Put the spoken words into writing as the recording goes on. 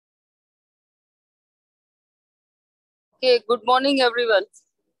Okay, good morning everyone.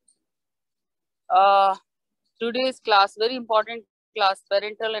 Today's class, very important class,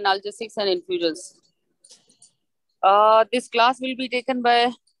 Parenteral Analgesics and Infusions. This class will be taken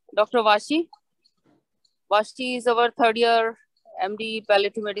by Dr. Vashi. Vashi is our third year MD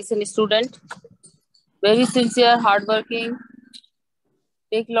Palliative Medicine student. Very sincere, hardworking,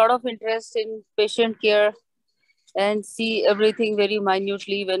 take a lot of interest in patient care and see everything very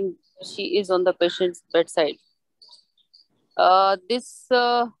minutely when she is on the patient's bedside. This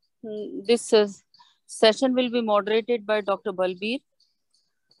session will be moderated by Dr. Balbir.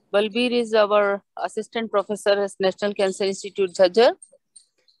 Balbir is our assistant professor at National Cancer Institute, Jhajjar,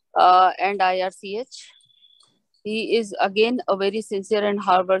 and IRCH. He is again a very sincere and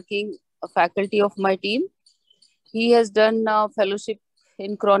hardworking faculty of my team. He has done fellowship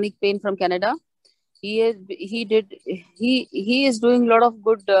in chronic pain from Canada. He is doing a lot of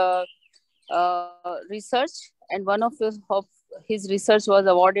good research, and one of his research was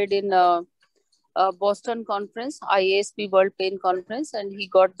awarded in Boston conference, IASP World Pain Conference, and he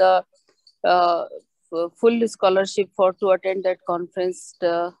got the full scholarship to attend that conference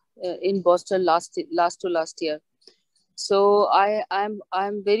in Boston last year. So I'm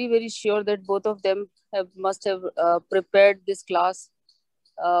very sure that both of them must have prepared this class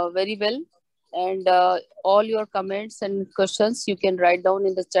very well, and all your comments and questions you can write down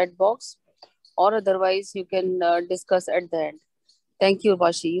in the chat box, or otherwise you can discuss at the end. Thank you,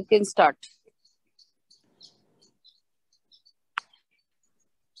 Vashi. You can start.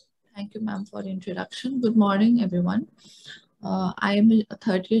 Thank you, ma'am, for the introduction. Good morning, everyone. I am a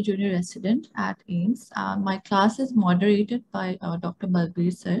third-year junior resident at AIMS. My class is moderated by Dr.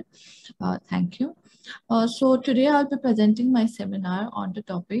 Balbir sir. Thank you. So today I'll be presenting my seminar on the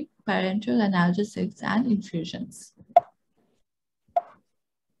topic Parenteral Analgesics and Infusions.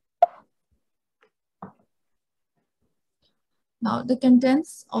 Now, the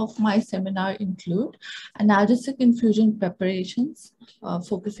contents of my seminar include analgesic infusion preparations,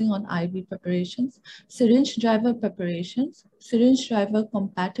 focusing on IV preparations, syringe driver preparations, syringe driver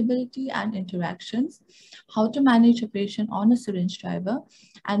compatibility and interactions, how to manage a patient on a syringe driver,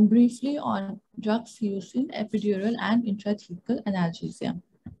 and briefly on drugs used in epidural and intrathecal analgesia.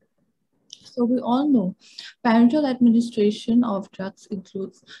 So we all know parenteral administration of drugs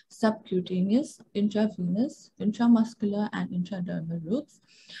includes subcutaneous, intravenous, intramuscular, and intradermal routes.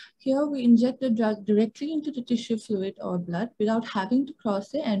 Here we inject the drug directly into the tissue fluid or blood without having to cross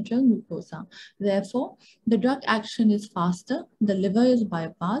the enteral mucosa. Therefore, the drug action is faster, the liver is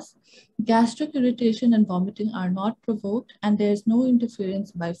bypassed, gastric irritation and vomiting are not provoked, and there is no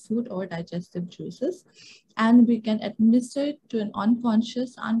interference by food or digestive juices. And we can administer it to an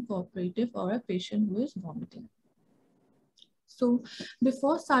unconscious, uncooperative, or a patient who is vomiting. So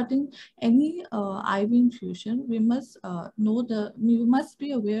before starting any IV infusion, we must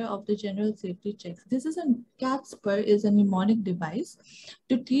be aware of the general safety checks. This is CAT-SPUR is a mnemonic device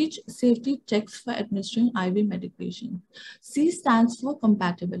to teach safety checks for administering IV medication. C stands for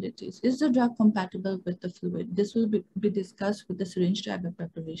compatibilities. Is the drug compatible with the fluid? This will be discussed with the syringe driver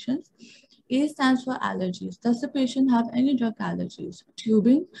preparations. A stands for allergies. Does the patient have any drug allergies?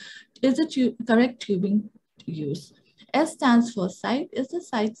 Tubing, is the correct tubing used? S stands for site. Is the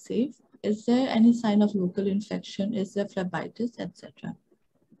site safe? Is there any sign of local infection? Is there phlebitis, etc.?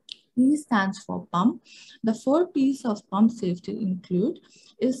 P stands for pump. The 4 P's of pump safety include: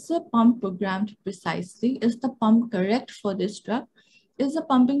 is the pump programmed precisely? Is the pump correct for this drug? Is the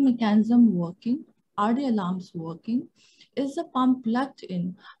pumping mechanism working? Are the alarms working? Is the pump plugged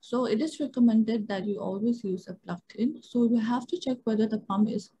in? So it is recommended that you always use a plugged in. So you have to check whether the pump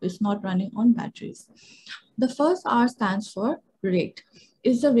is not running on batteries. The first R stands for rate.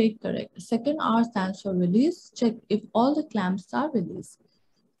 Is the rate correct? The second R stands for release. Check if all the clamps are released.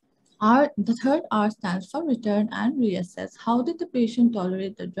 The third R stands for return and reassess. How did the patient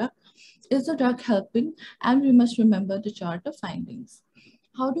tolerate the drug? Is the drug helping? And we must remember the chart of findings.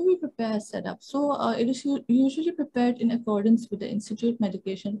 How do we prepare a setup? So it is usually prepared in accordance with the Institute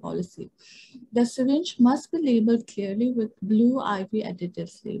medication policy. The syringe must be labeled clearly with blue IV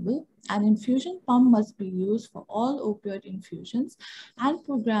additives label. An infusion pump must be used for all opioid infusions and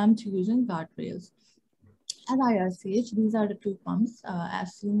programmed using guardrails. At IRCH, these are the 2 pumps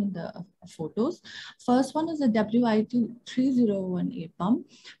as seen in the photos. First one is the WIT-301A pump.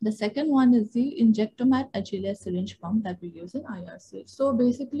 The second one is the Injectomat Agilia syringe pump that we use in IRCH. So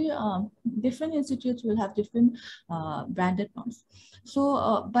basically, different institutes will have different branded pumps.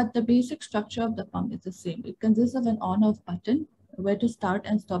 So, but the basic structure of the pump is the same. It consists of an on-off button where to start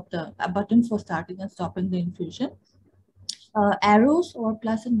and stop a button for starting and stopping the infusion. arrows or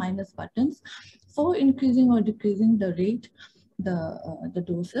plus and minus buttons for increasing or decreasing the rate, the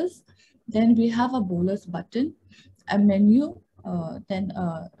doses. Then we have a bolus button, a menu, then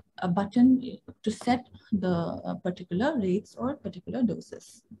a button to set the particular rates or particular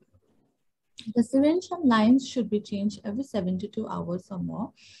doses. The syringe and lines should be changed every 72 hours or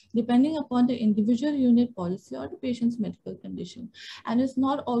more, depending upon the individual unit policy or the patient's medical condition. And it's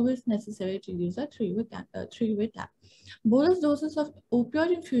not always necessary to use a three-way tap. Bolus doses of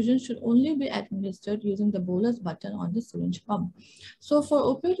opioid infusion should only be administered using the bolus button on the syringe pump. So for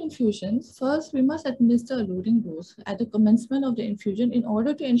opioid infusions, first we must administer a loading dose at the commencement of the infusion in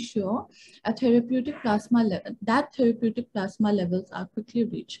order to ensure a therapeutic plasma therapeutic plasma levels are quickly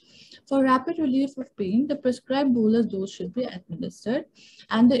reached. For rapid relief of pain, the prescribed bolus dose should be administered,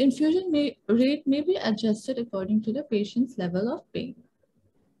 and the infusion rate may be adjusted according to the patient's level of pain.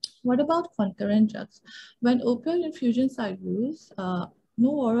 What about concurrent drugs? When opioid infusions are used, no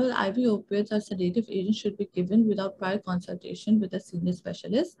oral IV opioids or sedative agents should be given without prior consultation with a senior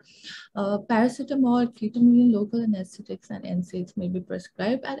specialist. Paracetamol, ketamine, local anesthetics, and NSAIDs may be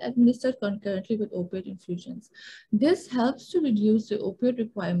prescribed and administered concurrently with opioid infusions. This helps to reduce the opioid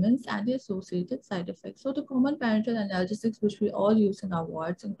requirements and the associated side effects. So the common parenteral analgesics which we all use in our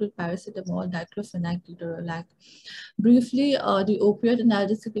wards include paracetamol, diclofenac, ketorolac. Briefly, the opioid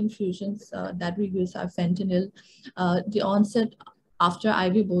analgesic infusions that we use are fentanyl. The onset after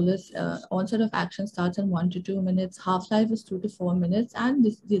IV bolus, onset of action starts in 1 to 2 minutes, half-life is 2 to 4 minutes, and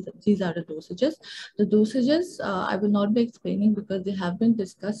these are the dosages. The dosages I will not be explaining because they have been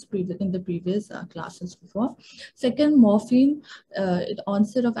discussed in the previous classes before. Second, morphine,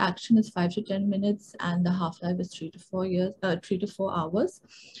 onset of action is 5 to 10 minutes, and the half-life is 3 to 4 hours.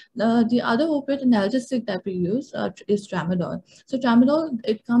 The other opioid analgesic that we use is tramadol. So tramadol,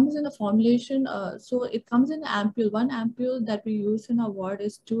 it comes in a formulation, so it comes in an ampule. One ampule that we use in our ward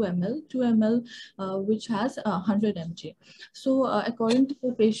is 2 ml, which has 100 mg. So according to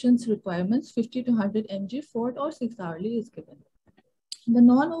the patient's requirements, 50 to 100 mg 4 or 6 hourly is given. The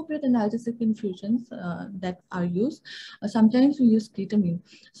non-opioid analgesic infusions that are used, sometimes we use ketamine.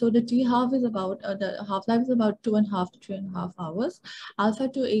 So the T-half is about, the half-life is about 2.5 to 3.5 hours.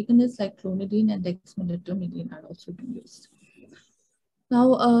 Alpha-2 agonists like clonidine and dexmedetomidine are also being used.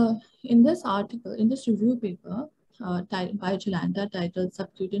 Now, in this article, in this review paper, by Jolanda titled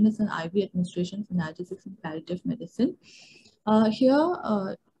Subcutaneous and IV Administration of Analgesics in Palliative Medicine.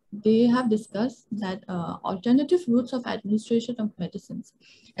 Here, they have discussed that alternative routes of administration of medicines,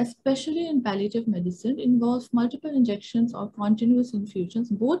 especially in palliative medicine, involves multiple injections or continuous infusions,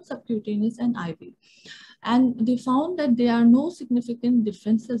 both subcutaneous and IV. And they found that there are no significant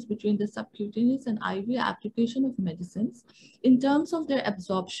differences between the subcutaneous and IV application of medicines in terms of their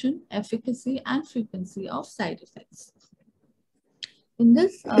absorption, efficacy, and frequency of side effects. In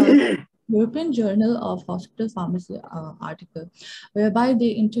this European Journal of Hospital Pharmacy article, whereby they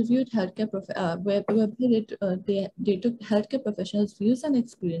interviewed healthcare, they took healthcare professionals' views and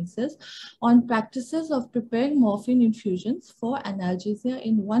experiences on practices of preparing morphine infusions for analgesia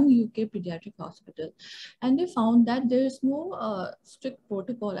in one UK pediatric hospital. And they found that there is no strict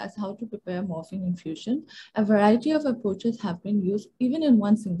protocol as how to prepare morphine infusion. A variety of approaches have been used even in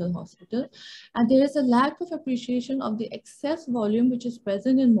one single hospital. And there is a lack of appreciation of the excess volume which is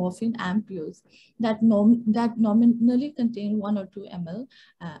present in morphine ampules that nominally contain 1 or 2 ml,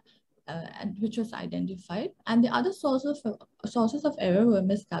 which was identified. And the other sources of error were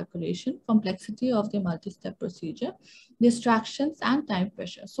miscalculation, complexity of the multi-step procedure, distractions, and time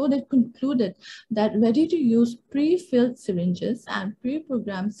pressure. So they concluded that ready-to-use pre-filled syringes and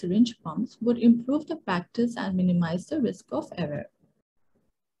pre-programmed syringe pumps would improve the practice and minimize the risk of error.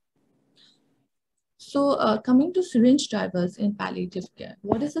 So coming to syringe drivers in palliative care,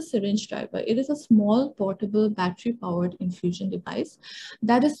 what is a syringe driver? It is a small portable battery-powered infusion device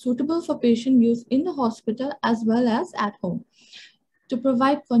that is suitable for patient use in the hospital as well as at home to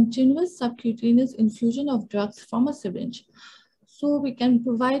provide continuous subcutaneous infusion of drugs from a syringe. So we can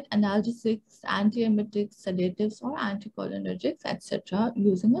provide analgesics, antiemetics, sedatives, or anticholinergics, etc.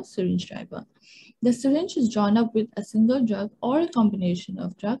 using a syringe driver. The syringe is drawn up with a single drug or a combination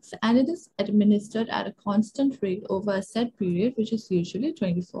of drugs, and it is administered at a constant rate over a set period, which is usually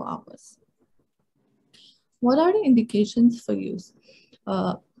 24 hours. What are the indications for use?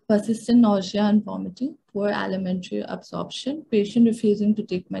 Persistent nausea and vomiting, poor alimentary absorption, patient refusing to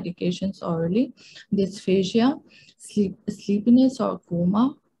take medications orally, dysphagia, sleepiness or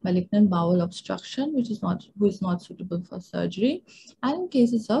coma, malignant bowel obstruction, which is not suitable for surgery, and in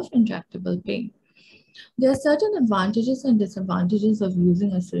cases of intractable pain. There are certain advantages and disadvantages of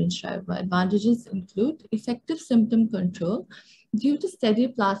using a syringe driver. Advantages include effective symptom control due to steady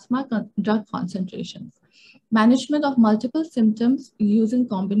plasma drug concentrations, management of multiple symptoms using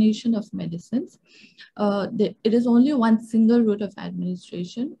combination of medicines. It is only one single route of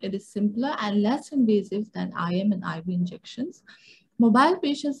administration. It is simpler and less invasive than IM and IV injections. Mobile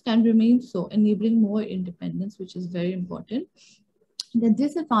patients can remain so, enabling more independence, which is very important. The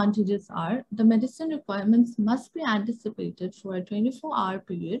disadvantages are the medicine requirements must be anticipated for a 24-hour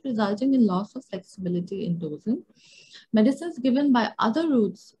period, resulting in loss of flexibility in dosing. Medicines given by other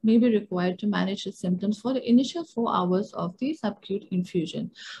routes may be required to manage the symptoms for the initial 4 hours of the subacute infusion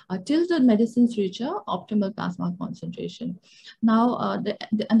till the medicines reach a optimal plasma concentration. Now,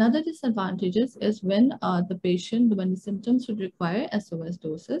 another disadvantage is when the symptoms would require SOS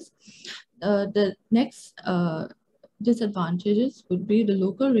doses. The next disadvantages would be the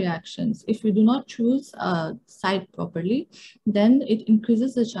local reactions. If we do not choose a site properly, then it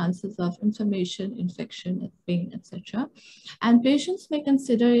increases the chances of inflammation, infection, pain, etc. And patients may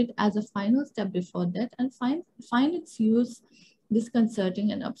consider it as a final step before death and find its use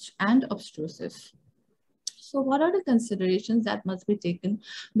disconcerting and obtrusive. So what are the considerations that must be taken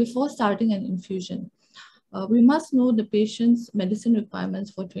before starting an infusion? We must know the patient's medicine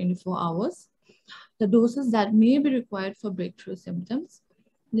requirements for 24 hours, the doses that may be required for breakthrough symptoms,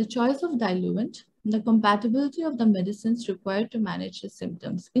 the choice of diluent, the compatibility of the medicines required to manage the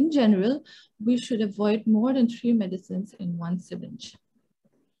symptoms. In general, we should avoid more than 3 medicines in one syringe.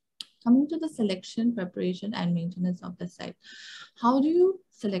 Coming to the selection, preparation, and maintenance of the site. How do you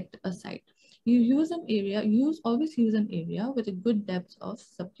select a site? You always use an area with a good depth of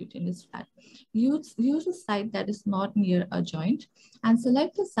subcutaneous fat. Use a site that is not near a joint and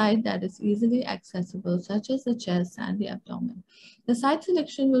select a site that is easily accessible, such as the chest and the abdomen. The site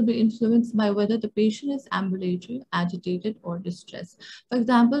selection will be influenced by whether the patient is ambulatory, agitated, or distressed. For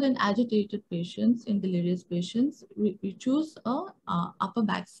example, in agitated patients, in delirious patients, we choose a upper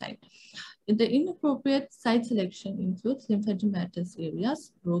back site. The inappropriate site selection includes lymphadematous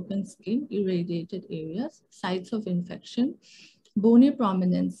areas, broken skin, irradiated areas, sites of infection, bony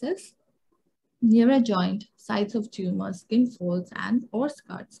prominences, near a joint, sites of tumor, skin folds, or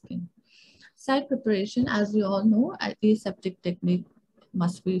scarred skin. Site preparation, as we all know, an aseptic technique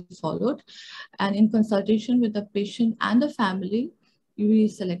must be followed. And in consultation with the patient and the family, we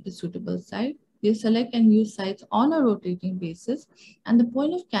select a suitable site. You select and use sites on a rotating basis, and the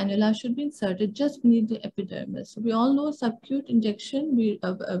point of cannula should be inserted just beneath the epidermis. So we all know subacute injection, we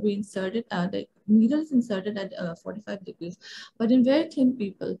insert it, the needle is inserted at 45 degrees, but in very thin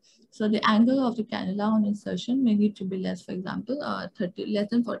people, so the angle of the cannula on insertion may need to be less, for example, less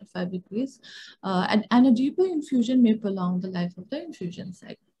than 45 degrees, and a deeper infusion may prolong the life of the infusion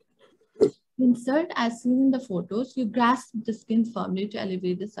site. Insert as seen in the photos, you grasp the skin firmly to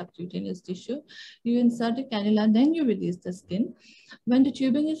elevate the subcutaneous tissue. You insert the cannula, then you release the skin. When the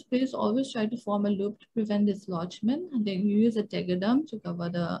tubing is placed, always try to form a loop to prevent dislodgement. And then you use a tegaderm to cover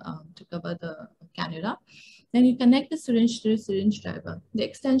the cannula. Then you connect the syringe to the syringe driver. The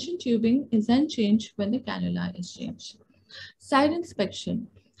extension tubing is then changed when the cannula is changed. Site inspection.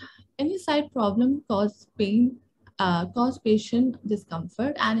 Any site problem cause pain, cause patient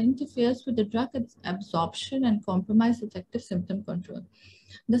discomfort and interferes with the drug absorption and compromise effective symptom control.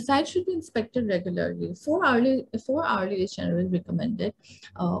 The site should be inspected regularly. 4 hourly is generally recommended,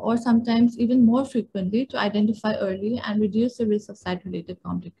 or sometimes even more frequently to identify early and reduce the risk of site-related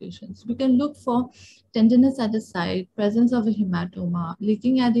complications. We can look for tenderness at the site, presence of a hematoma,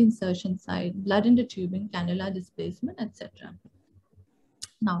 leaking at the insertion site, blood in the tubing, cannula displacement, etc.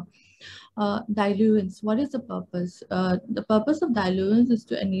 Now, diluents, what is the purpose? The purpose of diluents is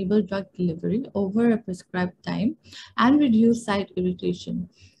to enable drug delivery over a prescribed time and reduce site irritation.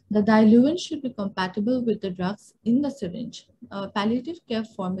 The diluent should be compatible with the drugs in the syringe. Palliative care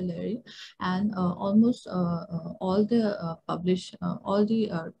formulary and almost all the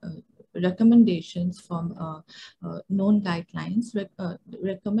recommendations from known guidelines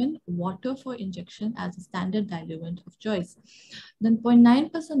recommend water for injection as a standard diluent of choice. Then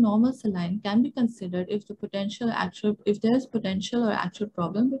 0.9% normal saline can be considered if there is potential or actual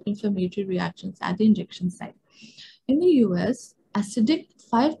problem with inflammatory reactions at the injection site. In the US, acidic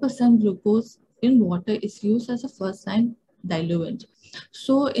 5% glucose in water is used as a first-line diluent.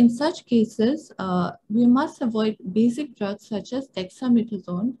 So in such cases, we must avoid basic drugs such as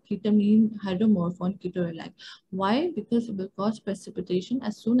dexamethasone, ketamine, hydromorphone, ketorolac. Why? Because it will cause precipitation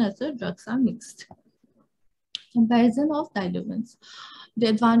as soon as the drugs are mixed. Comparison of diluents. The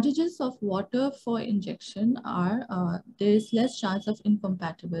advantages of water for injection are there is less chance of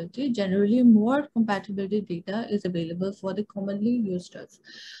incompatibility. Generally, more compatibility data is available for the commonly used drugs.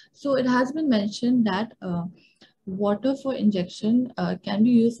 So it has been mentioned that water for injection can be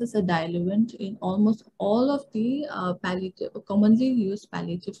used as a diluent in almost all of the commonly used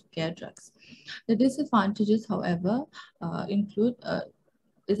palliative care drugs. The disadvantages, however, include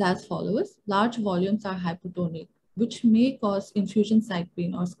is as follows. Large volumes are hypotonic, which may cause infusion site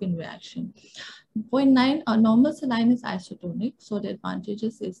pain or skin reaction. 0.9, normal saline is isotonic, so the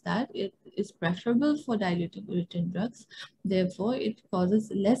advantages is that it is preferable for diluting routine drugs. Therefore, it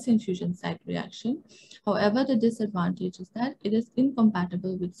causes less infusion site reaction. However, the disadvantage is that it is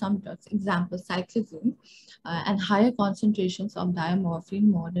incompatible with some drugs, example cyclizine, and higher concentrations of diamorphine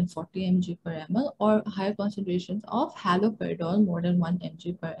more than 40 mg per ml, or higher concentrations of haloperidol more than 1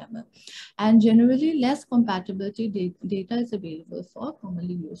 mg per ml. And generally, less compatibility data is available for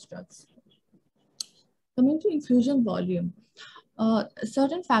commonly used drugs. Coming to infusion volume,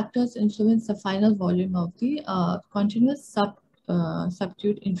 certain factors influence the final volume of the continuous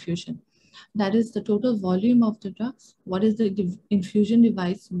subcute infusion. That is the total volume of the drugs, what is the infusion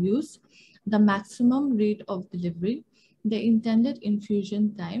device used, the maximum rate of delivery, the intended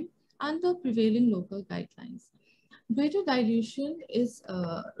infusion time, and the prevailing local guidelines. Greater dilution is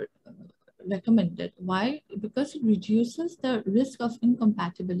recommended. Why? Because it reduces the risk of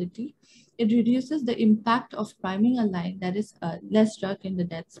incompatibility. It reduces the impact of priming a line that is less drug in the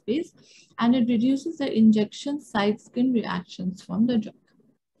dead space, and it reduces the injection site skin reactions from the drug.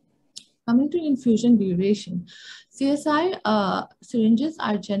 Coming to infusion duration, CSI syringes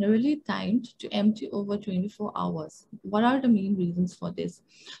are generally timed to empty over 24 hours. What are the main reasons for this?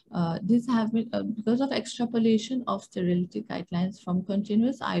 These have been because of extrapolation of sterility guidelines from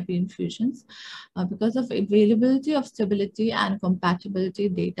continuous IV infusions, because of availability of stability and compatibility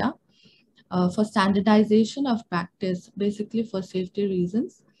data, for standardization of practice, basically for safety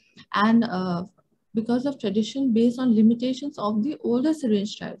reasons, and because of tradition based on limitations of the older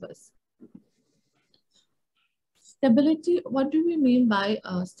syringe drivers. Stability, what do we mean by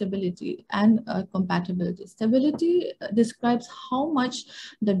stability and compatibility? Stability describes how much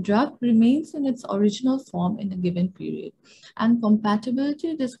the drug remains in its original form in a given period. And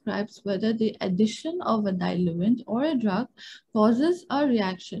compatibility describes whether the addition of a diluent or a drug causes a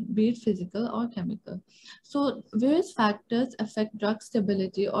reaction, be it physical or chemical. So various factors affect drug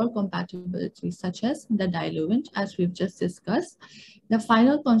stability or compatibility, such as the diluent, as we've just discussed, the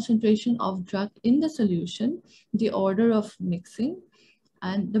final concentration of drug in the solution, the order of mixing,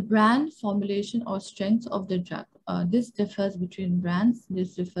 and the brand, formulation, or strength of the drug. This differs between brands,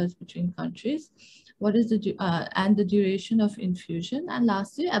 this differs between countries. What is the and the duration of infusion, and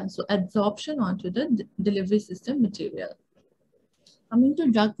lastly, absorption onto the delivery system material. Coming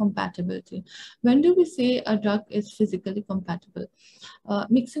to drug compatibility, when do we say a drug is physically compatible?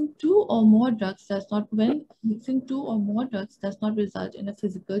 Mixing two or more drugs does not result in a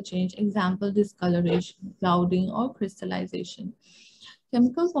physical change. Example, discoloration, clouding, or crystallization.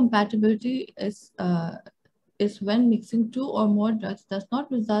 Chemical compatibility is when mixing two or more drugs does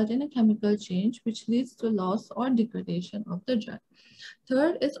not result in a chemical change which leads to loss or degradation of the drug.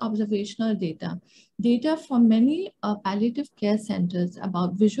 Third is observational data. Data from many palliative care centers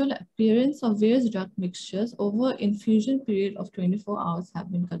about visual appearance of various drug mixtures over infusion period of 24 hours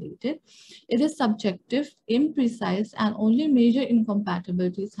have been collected. It is subjective, imprecise, and only major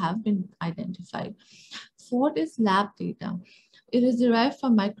incompatibilities have been identified. Fourth is lab data. It is derived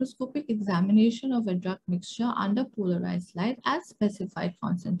from microscopic examination of a drug mixture under polarized light at specified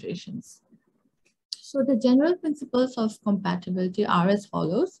concentrations. So the general principles of compatibility are as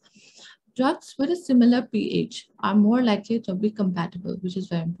follows. Drugs with a similar pH are more likely to be compatible, which is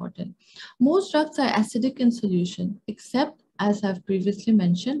very important. Most drugs are acidic in solution, except, as I've previously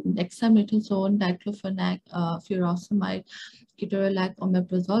mentioned, dexamethasone, diclofenac, furosemide, ketorolac,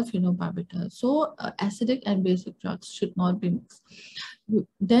 omeprazole, phenobarbital. So acidic and basic drugs should not be mixed.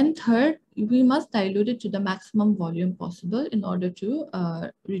 Then third, we must dilute it to the maximum volume possible in order to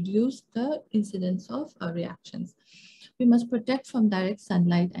reduce the incidence of reactions. We must protect from direct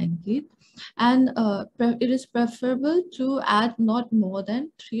sunlight and heat. And it is preferable to add not more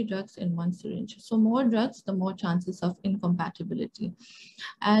than 3 drugs in one syringe. So more drugs, the more chances of incompatibility.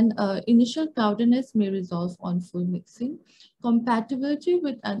 And initial cloudiness may resolve on full mixing. Compatibility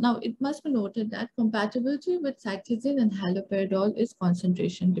with, now it must be noted that compatibility with cyclizine and haloperidol is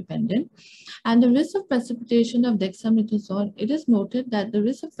concentration dependent. And the risk of precipitation of dexamethasone, it is noted that the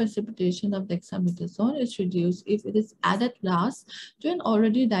risk of precipitation of dexamethasone is reduced if it is added last to an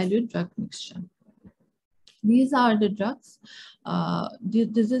already dilute drug mixture. These are the drugs.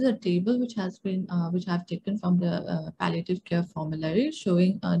 This is a table which has been which I've taken from the palliative care formulary,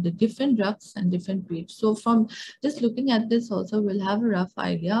 showing the different drugs and different breeds. So from just looking at this also, we'll have a rough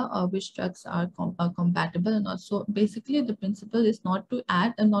idea of which drugs are compatible and not. So basically the principle is not to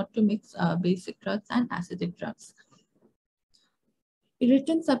add and not to mix basic drugs and acidic drugs.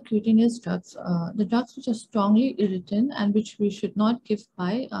 Irritant subcutaneous drugs, the drugs which are strongly irritant and which we should not give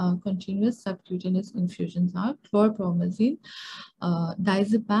by continuous subcutaneous infusions are chlorpromazine,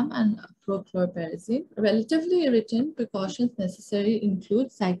 diazepam, and prochlorperazine. Relatively irritant precautions necessary include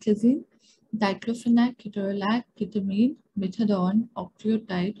cyclizine, diclofenac, ketorolac, ketamine, methadone,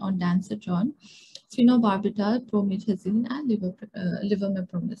 octreotide, ondansetron, phenobarbital, promethazine, and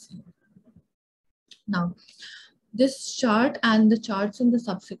levomepromazine. Now, this chart and the charts in the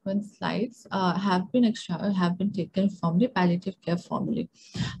subsequent slides have been taken from the palliative care formulary.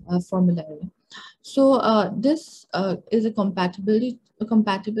 So this is a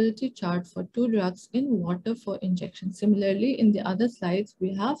compatibility chart for two drugs in water for injection. Similarly, in the other slides,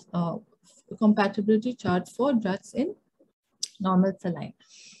 we have a compatibility chart for drugs in normal saline.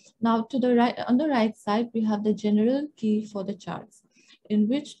 Now, to the right, on the right side, we have the general key for the charts, in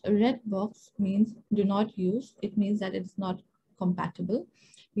which a red box means do not use. It means that it's not compatible.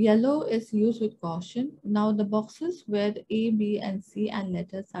 Yellow is used with caution. Now the boxes where the A, B, and C and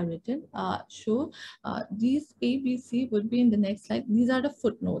letters are written show these A, B, C would be in the next slide. These are the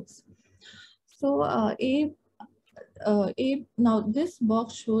footnotes. So now this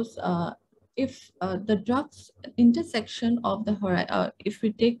box shows if the drugs intersection of the if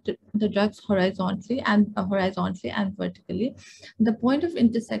we take the drugs horizontally and vertically, the point of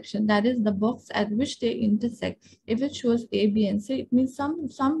intersection, that is the box at which they intersect, if it shows A, B, and C, it means some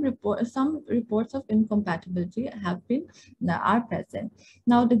reports of incompatibility are present.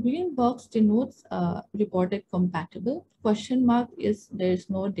 Now the green box denotes reported compatible. Question mark is there is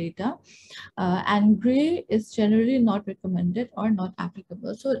no data. And gray is generally not recommended or not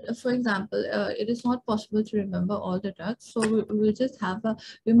applicable. So for example, it is not possible to remember all the drugs. So we just have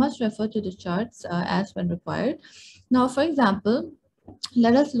we must refer to the charts as when required. Now, for example,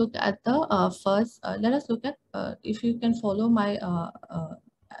 let us look at the if you can follow my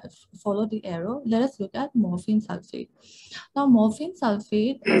follow the arrow, let us look at morphine sulfate. Now, morphine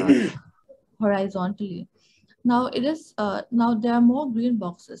sulfate horizontally. Now it is now there are more green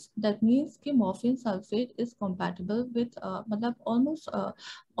boxes. That means that morphine sulfate is compatible with almost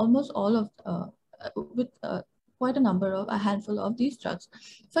all of with quite a handful of these drugs.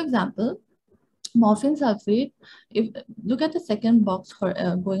 For example, morphine sulfate, if look at the second box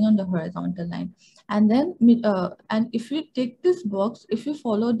going on the horizontal line, and then and if you take this box, if you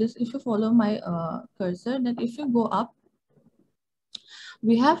follow my cursor, then if you go up,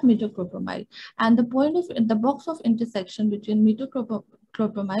 we have metoclopramide, and the point of the box of intersection between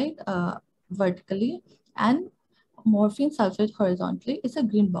metoclopramide vertically and morphine sulfate horizontally is a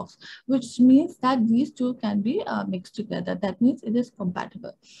green box, which means that these two can be mixed together. That means it is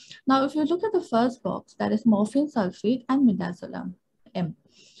compatible. Now, if you look at the first box, that is morphine sulfate and midazolam M.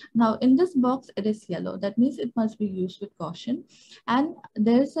 Now, in this box, it is yellow. That means it must be used with caution, and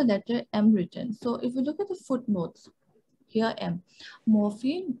there is a letter M written. So, if you look at the footnotes, here M.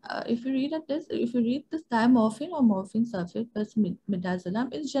 Morphine, if you read this diamorphine or morphine sulfate plus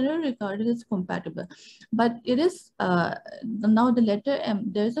midazolam is generally regarded as compatible. But it is, now the letter M,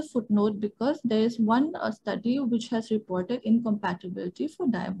 there is a footnote because there is one study which has reported incompatibility for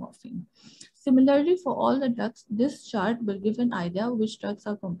diamorphine. Similarly, for all the drugs, this chart will give an idea which drugs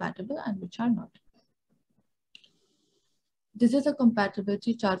are compatible and which are not. This is a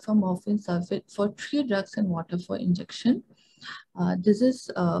compatibility chart for morphine sulfate for 3 drugs in water for injection. This is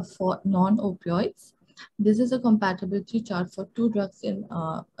for non-opioids. This is a compatibility chart for 2 drugs in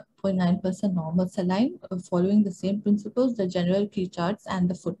 0.9% normal saline, following the same principles, the general key charts and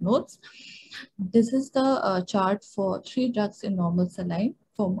the footnotes. This is the chart for 3 drugs in normal saline,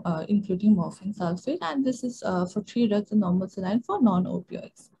 including morphine sulfate, and this is for 3 drugs in normal saline for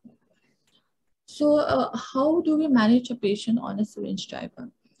non-opioids. So how do we manage a patient on a syringe driver?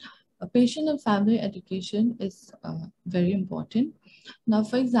 A patient and family education is very important. Now,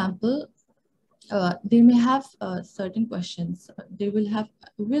 for example, they may have certain questions. They will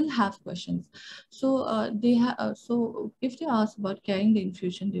have questions. So so if they ask about carrying the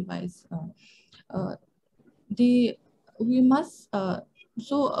infusion device, we must.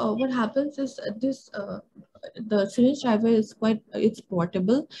 What happens is the syringe driver is it's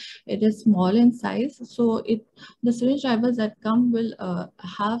portable. It is small in size. So the syringe drivers that come will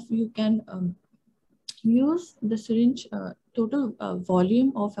you can use the syringe total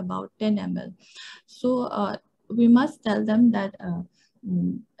volume of about 10 ml. So we must tell them that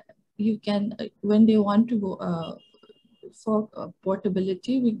you can, when they want to go for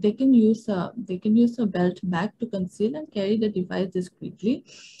portability, they can use a belt bag to conceal and carry the device discreetly.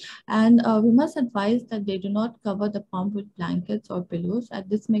 And we must advise that they do not cover the pump with blankets or pillows, as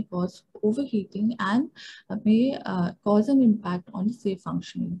this may cause overheating and may cause an impact on the safe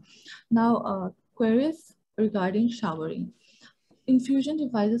functioning. Now, queries regarding showering. Infusion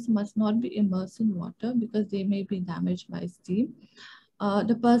devices must not be immersed in water because they may be damaged by steam.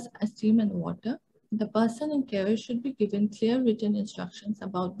 Steam and water. The person and carer should be given clear written instructions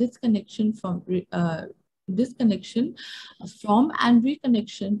about disconnection from and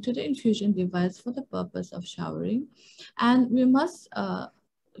reconnection to the infusion device for the purpose of showering. And we must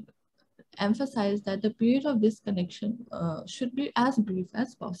emphasize that the period of disconnection should be as brief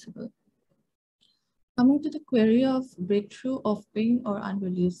as possible. Coming to the query of breakthrough of pain or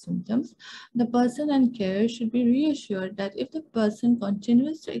unrelieved symptoms, the person and carer should be reassured that if the person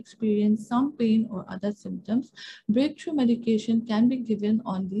continues to experience some pain or other symptoms, breakthrough medication can be given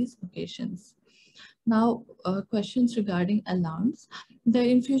on these occasions. Now, questions regarding alarms. The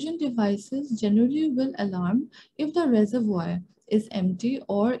infusion devices generally will alarm if the reservoir is empty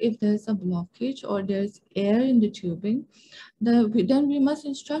or if there's a blockage or there's air in the tubing. Then we must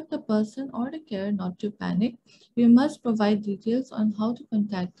instruct the person or the carer not to panic. We must provide details on how to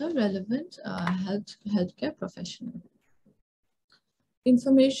contact the relevant healthcare professional.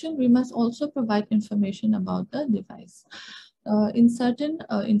 Information, we must also provide information about the device. In certain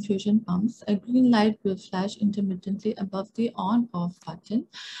infusion pumps, a green light will flash intermittently above the on-off button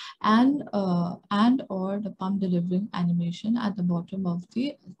and or the pump delivering animation at the bottom of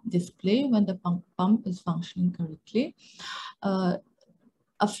the display when the pump is functioning correctly.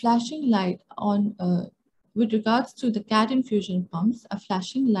 A flashing light on with regards to the CAD infusion pumps, a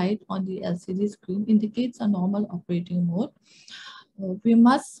flashing light on the LCD screen indicates a normal operating mode. We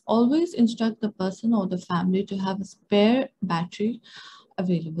must always instruct the person or the family to have a spare battery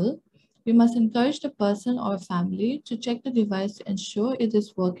available. We must encourage the person or family to check the device to ensure it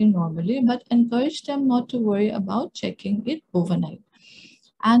is working normally, but encourage them not to worry about checking it overnight.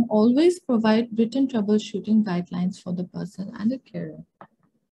 And always provide written troubleshooting guidelines for the person and the carer.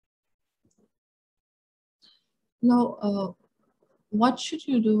 Now, what should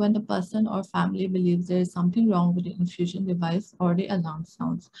you do when the person or family believes there is something wrong with the infusion device or the alarm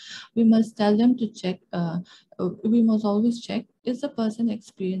sounds? We must tell them to check, we must always check, is the person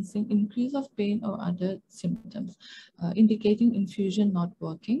experiencing increase of pain or other symptoms, indicating infusion not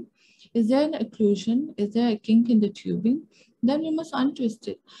working? Is there an occlusion? Is there a kink in the tubing? Then we must untwist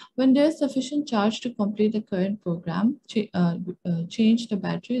it. When there is sufficient charge to complete the current program, change the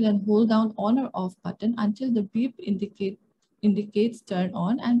battery, then hold down on or off button until the beep indicates turn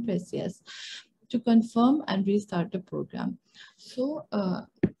on and press yes to confirm and restart the program. So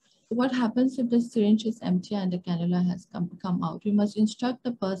what happens if the syringe is empty and the cannula has come out? We must instruct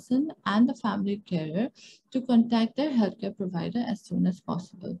the person and the family carer to contact their healthcare provider as soon as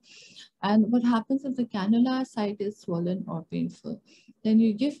possible. And what happens if the cannula site is swollen or painful? Then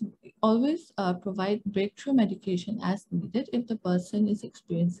you always provide breakthrough medication as needed if the person is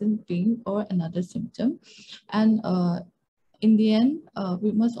experiencing pain or another symptom. And in the end,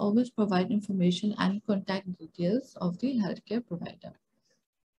 we must always provide information and contact details of the healthcare provider.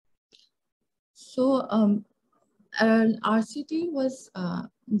 So an RCT was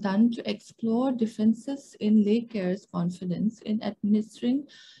done to explore differences in lay carers' confidence in administering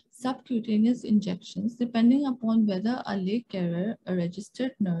subcutaneous injections, depending upon whether a lay carer, a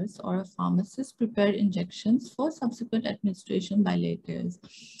registered nurse, or a pharmacist prepared injections for subsequent administration by lay carers.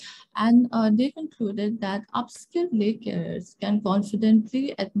 And they concluded that upskilled lay carers can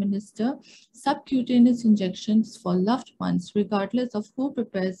confidently administer subcutaneous injections for loved ones, regardless of who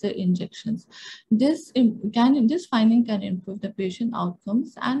prepares the injections. This finding can improve the patient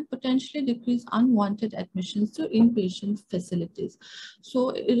outcomes and potentially decrease unwanted admissions to inpatient facilities.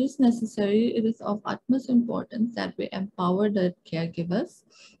 So it is necessary, it is of utmost importance that we empower the caregivers,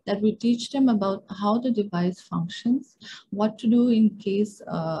 that we teach them about how the device functions, what to do in case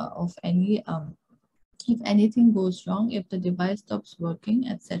of any if anything goes wrong, if the device stops working,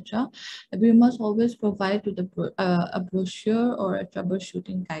 etc. We must always provide to the a brochure or a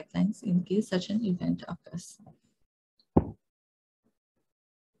troubleshooting guidelines in case such an event occurs.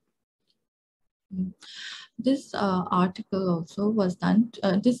 This article also was done,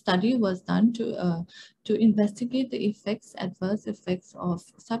 this study was done to investigate the adverse effects of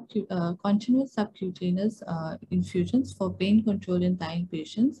continuous subcutaneous infusions for pain control in dying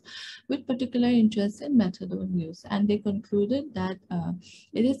patients with particular interest in methadone use. And they concluded that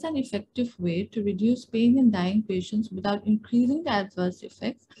it is an effective way to reduce pain in dying patients without increasing the adverse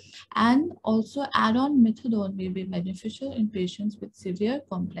effects. And also add-on methadone may be beneficial in patients with severe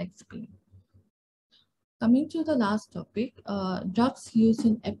complex pain. Coming to the last topic, drugs used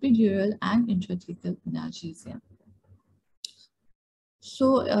in epidural and intrathecal analgesia.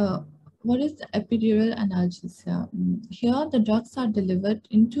 So, what is the epidural analgesia? Here, the drugs are delivered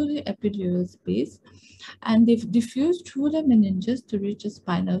into the epidural space and they diffuse through the meninges to reach the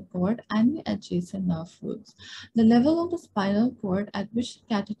spinal cord and the adjacent nerve roots. The level of the spinal cord at which the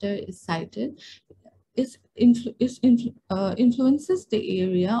catheter is sited influences the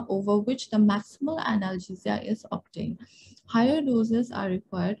area over which the maximal analgesia is obtained. Higher doses are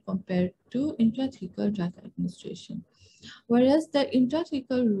required compared to intrathecal drug administration. Whereas the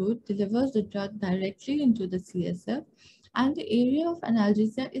intrathecal route delivers the drug directly into the CSF, and the area of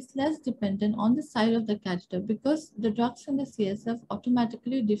analgesia is less dependent on the side of the catheter because the drugs in the CSF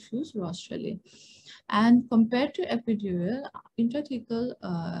automatically diffuse rostrally. And compared to epidural, intrathecal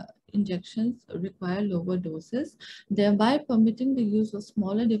injections require lower doses, thereby permitting the use of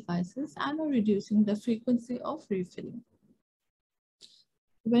smaller devices and reducing the frequency of refilling.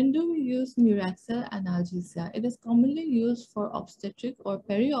 When do we use neuraxial analgesia? It is commonly used for obstetric or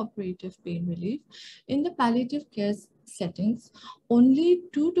perioperative pain relief. In the palliative care settings, only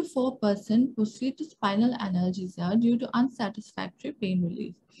 2 to 4% proceed to spinal analgesia due to unsatisfactory pain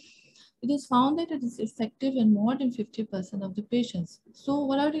relief. It is found that it is effective in more than 50% of the patients. So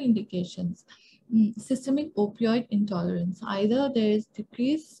what are the indications? Systemic opioid intolerance. Either there is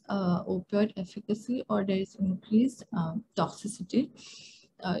decreased opioid efficacy or there is increased toxicity.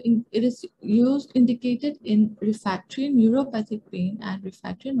 It is indicated in refractory neuropathic pain and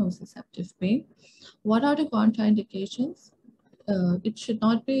refractory nociceptive pain. What are the contraindications? It should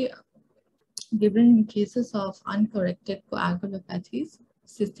not be given in cases of uncorrected coagulopathies,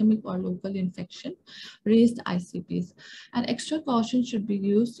 systemic or local infection, raised ICPs. And extra caution should be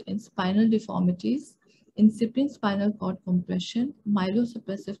used in spinal deformities, incipient spinal cord compression,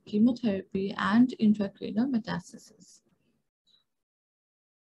 myelosuppressive chemotherapy, and intracranial metastasis.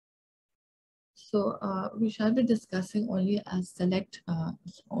 So we shall be discussing only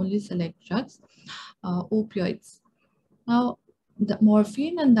select drugs, opioids. Now, the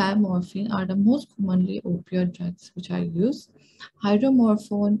morphine and diamorphine are the most commonly opioid drugs which are used.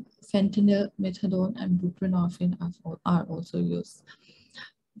 Hydromorphone, fentanyl, methadone, and buprenorphine are also used.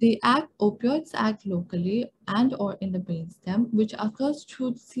 Opioids act locally and or in the brainstem, which occurs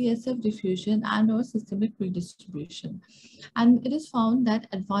through CSF diffusion and or systemic redistribution. And it is found that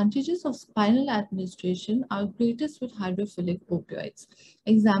advantages of spinal administration are greatest with hydrophilic opioids.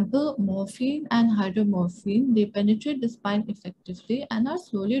 Example, morphine and hydromorphine, they penetrate the spine effectively and are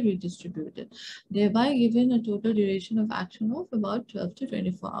slowly redistributed, thereby giving a total duration of action of about 12 to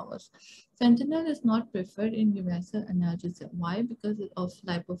 24 hours. Fentanyl is not preferred in neuraxial analgesia. Why? Because of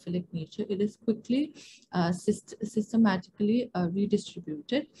lipophilic nature. It is quickly systematically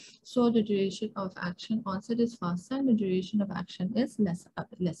redistributed. So the duration of action onset is faster and the duration of action is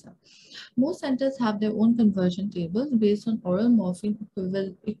lesser. Most centers have their own conversion tables based on oral morphine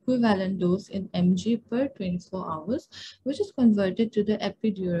equivalent dose in mg per 24 hours, which is converted to the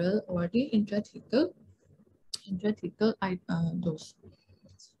epidural or the intrathecal dose.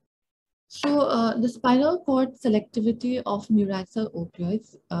 So the spinal cord selectivity of neuraxial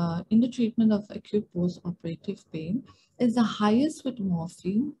opioids in the treatment of acute post-operative pain is the highest with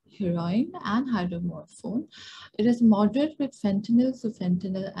morphine, heroin, and hydromorphone. It is moderate with fentanyl,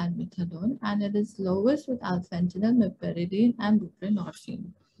 sufentanil, and methadone, and it is lowest with alfentanil, meperidine, and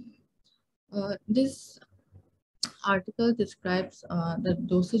buprenorphine. This article describes the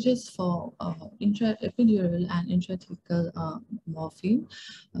dosages for epidural and intrathecal morphine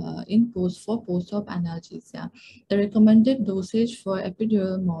in post-op analgesia. The recommended dosage for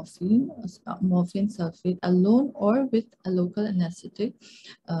epidural morphine, morphine sulfate alone or with a local anesthetic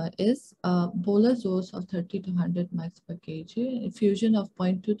is a bolus dose of 30 to 100 mg per kg, infusion of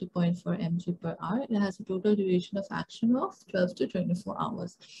 0.2 to 0.4 mg per hour. It has a total duration of action of 12 to 24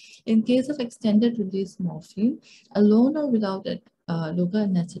 hours. In case of extended release morphine, alone or without a local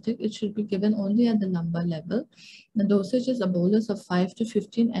anesthetic, it should be given only at the lumbar level. The dosage is a bolus of 5 to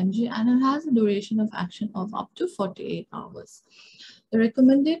 15 mg and it has a duration of action of up to 48 hours. The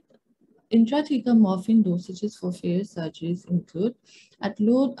recommended Intrathecal morphine dosages for various surgeries include at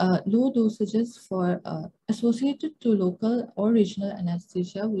low dosages for associated to local or regional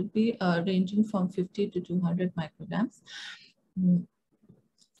anesthesia would be ranging from 50 to 200 micrograms.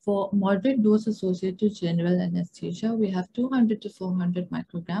 For moderate dose associated general anesthesia, we have 200 to 400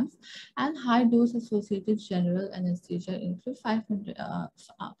 micrograms, and high dose associated general anesthesia include 500 up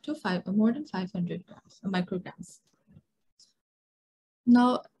to more than 500 micrograms.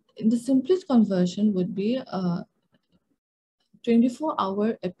 Now, the simplest conversion would be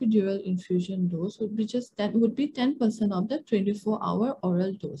 24-hour epidural infusion dose would be 10% of the 24-hour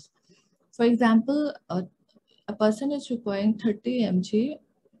oral dose. For example, a person is requiring 30 mg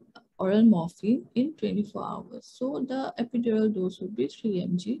oral morphine in 24 hours. So the epidural dose would be 3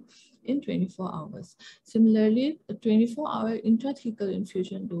 mg in 24 hours. Similarly, the 24-hour intrathecal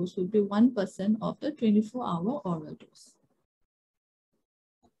infusion dose would be 1% of the 24-hour oral dose.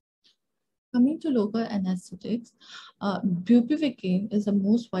 Coming to local anesthetics, bupivacaine is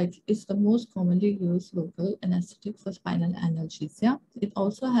the most commonly used local anesthetic for spinal analgesia. It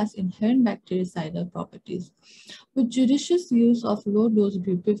also has inherent bactericidal properties. With judicious use of low-dose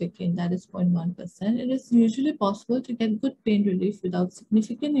bupivacaine, that is 0.1%, it is usually possible to get good pain relief without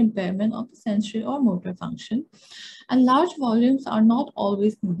significant impairment of the sensory or motor function. And large volumes are not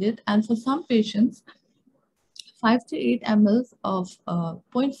always needed, and for some patients, 5 to 8 ml of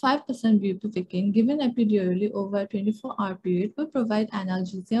 0.5% bupivacaine given epidurally over a 24-hour period will provide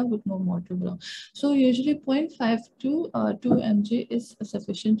analgesia with no motor block. So usually 0.5 to 2 mg is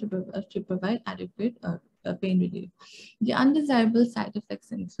sufficient to provide adequate pain relief. The undesirable side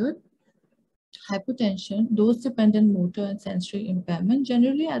effects include hypotension, dose-dependent motor and sensory impairment,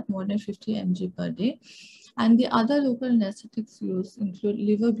 generally at more than 50 mg per day. And the other local anesthetics used include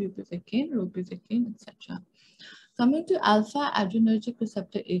liver bupivacaine, ropivacaine, etc. Coming to alpha adrenergic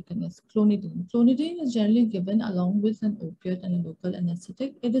receptor agonist, clonidine. Clonidine is generally given along with an opiate and a local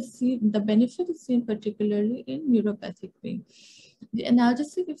anesthetic. The benefit is seen particularly in neuropathic pain. The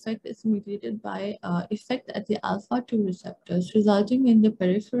analgesic effect is mediated by effect at the alpha-2 receptors, resulting in the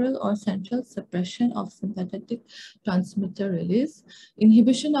peripheral or central suppression of sympathetic transmitter release,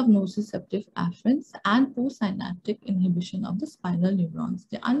 inhibition of nociceptive afferents, and postsynaptic inhibition of the spinal neurons.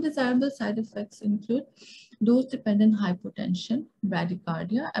 The undesirable side effects include dose-dependent hypotension,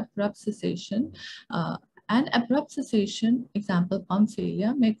 bradycardia, abrupt cessation, and abrupt cessation, example pump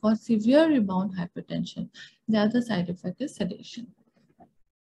failure, may cause severe rebound hypertension. The other side effect is sedation.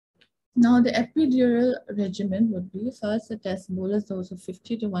 Now, the epidural regimen would be first a test bolus dose of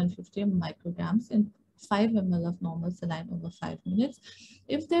 50 to 150 micrograms in 5 ml of normal saline over 5 minutes.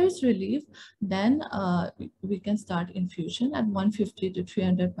 If there is relief, then we can start infusion at 150 to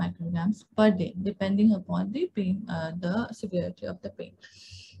 300 micrograms per day, depending upon the pain, the severity of the pain.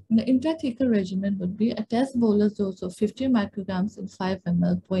 The intrathecal regimen would be a test bolus dose of 50 micrograms in 5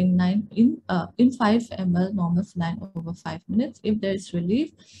 ml, 0.9 in 5 ml normal saline over 5 minutes. If there is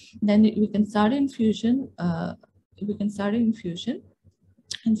relief, then we can start infusion.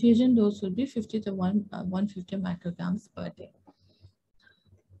 Infusion dose will be 50 to 150 micrograms per day.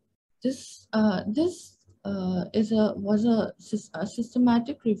 A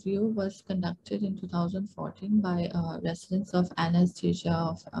systematic review was conducted in 2014 by residents of anesthesia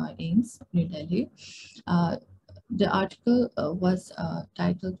of AIIMS, New Delhi. The article was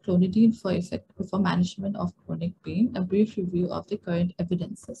titled "Clonidine for Management of Chronic Pain: A Brief Review of the Current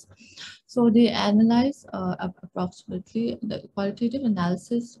Evidences." So they analyzed approximately the qualitative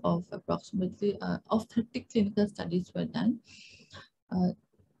analysis of approximately of 30 clinical studies were done.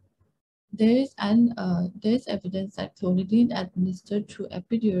 There is evidence that clonidine administered through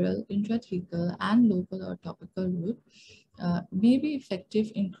epidural, intrathecal, and local or topical route may be effective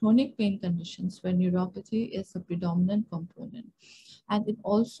in chronic pain conditions where neuropathy is a predominant component. And it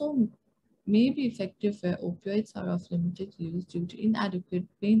also may be effective where opioids are of limited use due to inadequate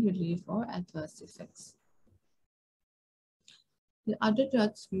pain relief or adverse effects. The other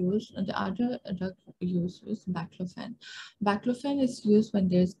drug use is baclofen. Baclofen is used when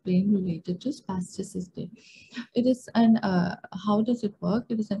there is pain related to spasticity. It is how does it work?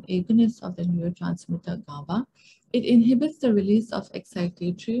 It is an agonist of the neurotransmitter GABA. It inhibits the release of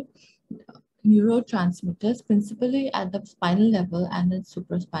excitatory neurotransmitters, principally at the spinal level and its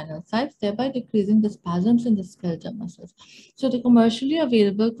supraspinal sites, thereby decreasing the spasms in the skeletal muscles. So the commercially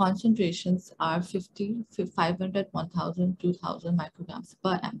available concentrations are 50, 500, 1000, 2000 micrograms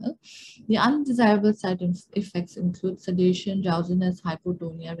per ml. The undesirable side effects include sedation, drowsiness,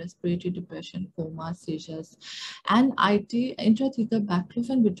 hypotonia, respiratory depression, coma, seizures, and intrathecal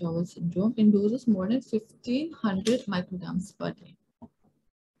baclofen withdrawal syndrome in doses more than 1500 micrograms per day.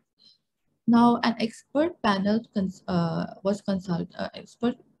 Now, an expert panel consulted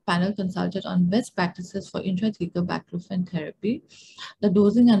on best practices for intrathecal baclofen therapy, the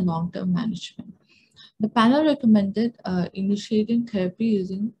dosing and long-term management. The panel recommended initiating therapy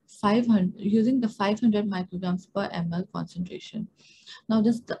using the 500 micrograms per ml concentration. Now,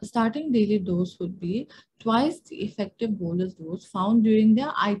 the starting daily dose would be twice the effective bolus dose found during the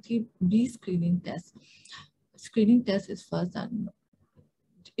ITB screening test. Screening test is first done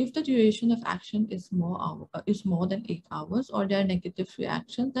if the duration of action is more than 8 hours or there are negative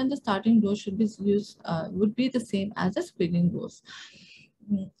reactions, then the starting dose should be would be the same as the screening dose.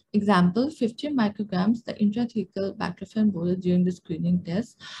 Example, 50 micrograms, the intrathecal baclofen bolus during the screening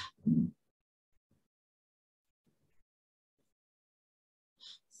test.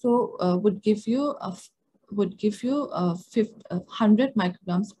 So would give you 100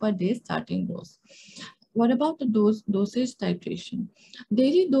 micrograms per day starting dose. What about the dosage titration?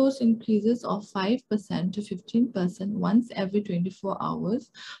 Daily dose increases of 5% to 15% once every 24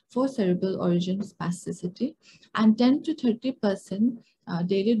 hours for cerebral origin spasticity, and 10 to 30%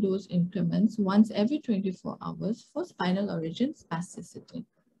 daily dose increments once every 24 hours for spinal origin spasticity.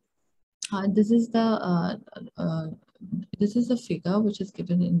 This is the figure which is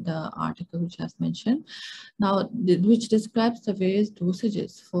given in the article which I've mentioned. Now, which describes the various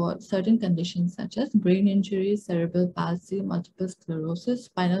dosages for certain conditions such as brain injury, cerebral palsy, multiple sclerosis,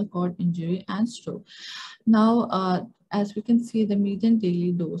 spinal cord injury, and stroke. Now, as we can see, the median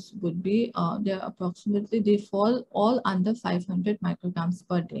daily dose would be, they fall all under 500 micrograms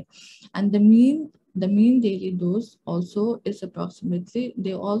per day. And the mean daily dose also is approximately,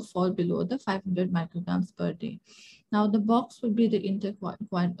 they all fall below the 500 micrograms per day. Now, the box would be the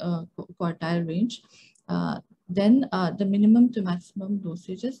interquartile range. Then the minimum to maximum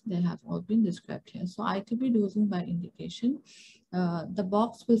dosages, they have all been described here. So ITB dosing by indication, the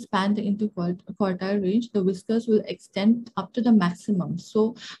box will span the interquartile range. The whiskers will extend up to the maximum.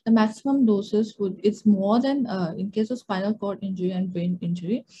 So the maximum doses it's more than, in case of spinal cord injury and brain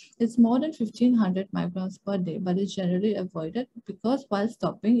injury, it's more than 1500 micrograms per day, but it's generally avoided because while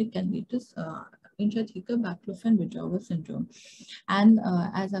stopping, it can lead to intrathecal baclofen withdrawal syndrome. And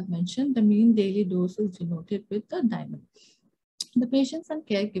as I've mentioned, the mean daily dose is denoted with the diamond. The patients and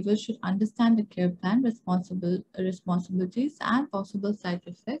caregivers should understand the care plan, responsibilities, and possible side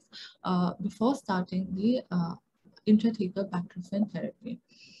effects before starting the intrathecal baclofen therapy.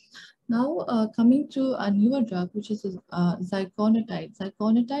 Now, coming to a newer drug, which is ziconotide.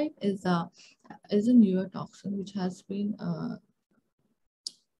 Ziconotide is a neurotoxin which has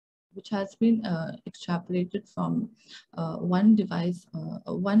been extrapolated from one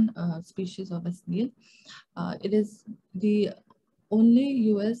species of a snail. It is the only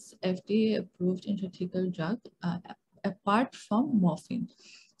US FDA approved intrathecal drug apart from morphine.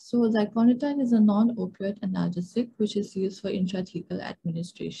 So ziconotide is a non-opioid analgesic which is used for intrathecal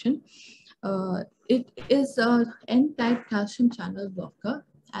administration. It is an N-type calcium channel blocker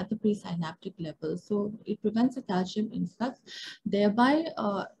at the presynaptic level. So it prevents a calcium influx, thereby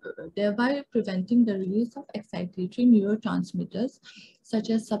preventing the release of excitatory neurotransmitters such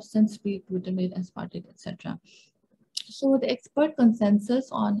as substance P, glutamate, aspartate, etc. So the expert consensus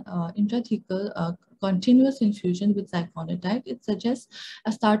on intrathecal continuous infusion with ziconotide, it suggests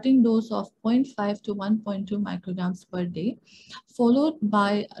a starting dose of 0.5 to 1.2 micrograms per day, followed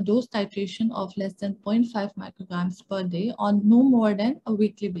by a dose titration of less than 0.5 micrograms per day on no more than a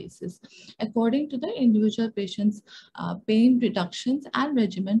weekly basis, according to the individual patient's pain reductions and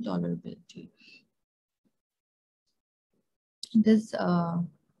regimen tolerability. This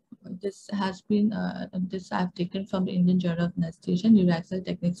has been this I've taken from the Indian Journal of Anesthesia, Neuraxial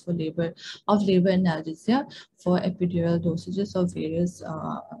Techniques for labor analgesia for epidural dosages of various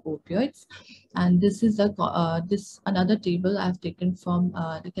opioids. And this is another table I've taken from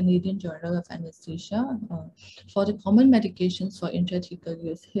the Canadian Journal of Anesthesia for the common medications for intrathecal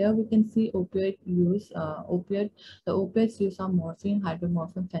use. Here we can see opioid use. The opioids used are morphine,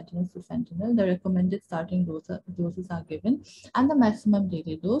 hydromorphine, fentanyl, sufentanil. The recommended starting doses are given, and the maximum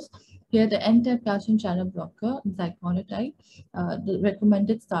daily dose. Here, the N-type calcium channel blocker, ziconotide, the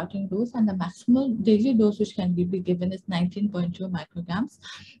recommended starting dose and the maximal daily dose which can be given is 19.2 micrograms.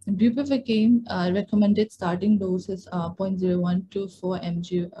 Bupivacaine, recommended starting dose is 0.0124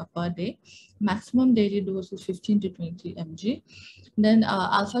 mg per day. Maximum daily dose is 15 to 20 mg. Then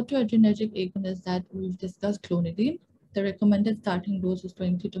alpha-2 adrenergic agonist that we've discussed, clonidine. The recommended starting dose is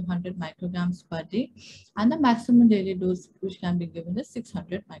 20 to 100 micrograms per day, and the maximum daily dose which can be given is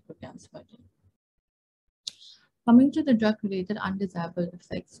 600 micrograms per day. coming to the drug-related undesirable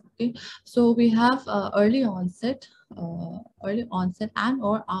effects. Okay, so we have early onset and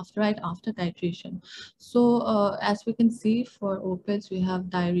or right after titration. So as we can see, for opiates, we have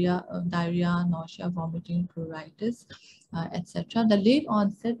diarrhea, nausea, vomiting, pruritus, etc. The late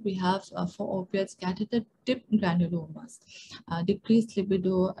onset, we have for opiates, catheter-tip granulomas, decreased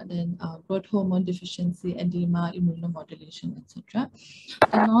libido, then growth hormone deficiency, edema, immunomodulation, etc.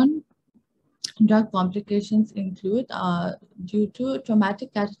 The non-drug complications include, due to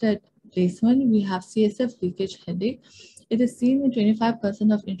traumatic catheter placement, we have CSF leakage headache. It is seen in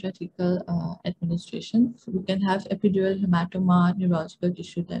 25% of intrathecal administration. So we can have epidural hematoma, neurological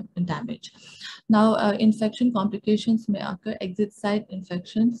tissue damage. Now, infection complications may occur, exit site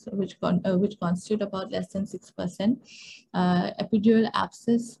infections, which constitute about less than 6%, epidural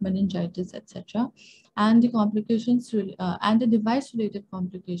abscess, meningitis, etc. And the complications and the device-related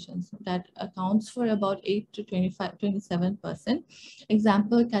complications that accounts for about 8 to 27%.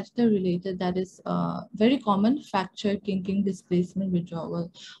 Example, catheter-related, that is very common: fracture, kinking, displacement, withdrawal,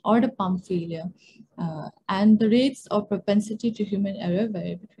 or the pump failure. And the rates of propensity to human error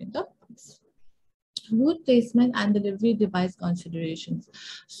vary between the pumps. Route placement and delivery device considerations.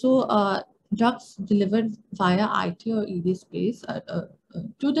 So drugs delivered via IT or ED space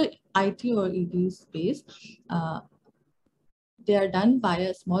to the IT or ED space, they are done via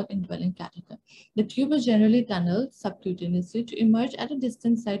a small indwelling catheter. The tube is generally tunneled subcutaneously to emerge at a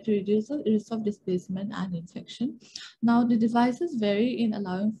distant site to reduce the risk of displacement and infection. Now, the devices vary in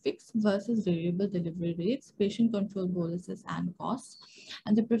allowing fixed versus variable delivery rates, patient control boluses, and costs.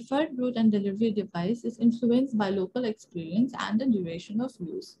 And the preferred route and delivery device is influenced by local experience and the duration of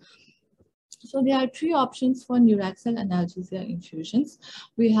use. So there are three options for neuraxal analgesia infusions.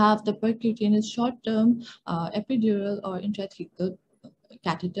 We have the percutaneous short-term epidural or intrathecal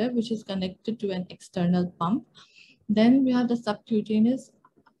catheter, which is connected to an external pump. Then we have the subcutaneous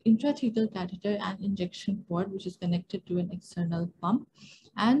intrathecal catheter and injection port, which is connected to an external pump.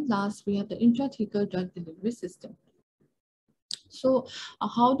 And last, we have the intrathecal drug delivery system. So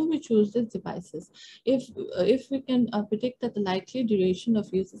how do we choose these devices? If we can predict that the likely duration of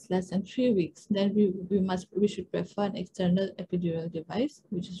use is less than 3 weeks, then we should prefer an external epidural device,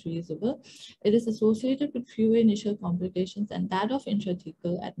 which is reusable. It is associated with fewer initial complications and that of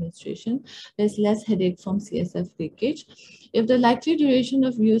intrathecal administration. There's less headache from CSF leakage. If the likely duration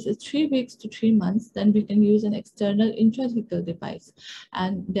of use is 3 weeks to 3 months, then we can use an external intrathecal device.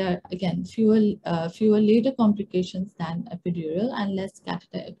 And there are, again, fewer later complications than epidural and less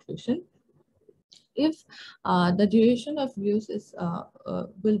catheter occlusion. If the duration of use is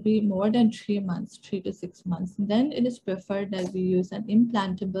will be more than 3 months, 3 to 6 months, then it is preferred that we use an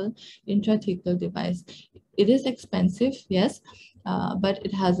implantable intrathecal device. It is expensive, yes, but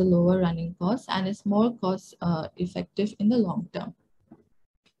it has a lower running cost and is more cost effective in the long term.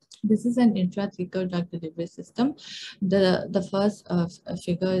 This is an intrathecal drug delivery system. The first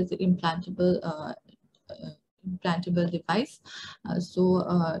figure is the implantable device.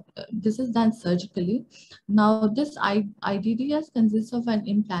 This is done surgically. Now this IDDS consists of an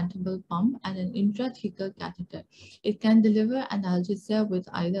implantable pump and an intrathecal catheter. It can deliver analgesia with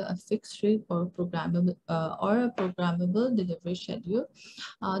either a fixed rate or a programmable delivery schedule.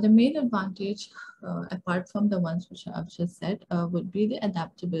 The main advantage, apart from the ones which I've just said, would be the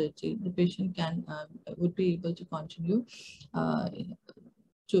adaptability. The patient would be able to continue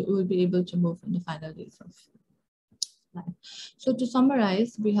will be able to move in the final days of life. So to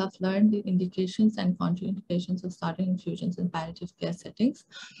summarize, we have learned the indications and contraindications of starting infusions in palliative care settings.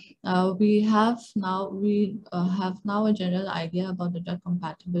 We have now a general idea about the drug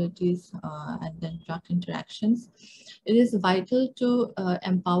compatibilities and then drug interactions. It is vital to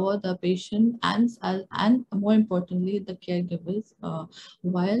empower the patient and more importantly the caregivers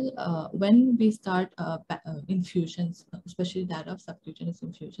when we start infusions, especially that of subcutaneous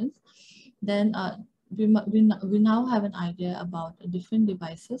infusions. Then we now have an idea about different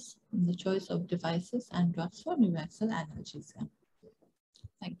devices, the choice of devices and drugs for neuraxal analgesia.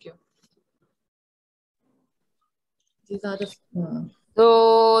 Thank you. These are the.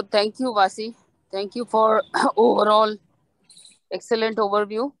 So thank you, Vasi. Thank you for overall excellent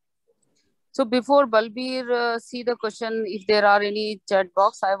overview. So before Balbir see the question, if there are any chat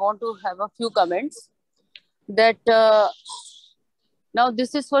box, I want to have a few comments that now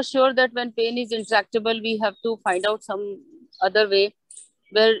this is for sure that when pain is intractable, we have to find out some other way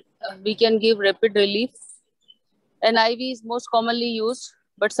where we can give rapid relief. And IV is most commonly used,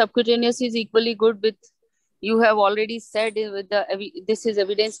 but subcutaneous is equally good with, you have already said with this is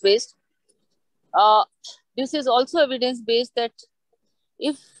evidence-based. This is also evidence-based that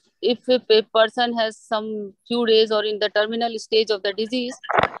if if a person has some few days or in the terminal stage of the disease,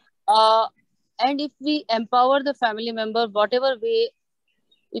 and if we empower the family member, whatever way,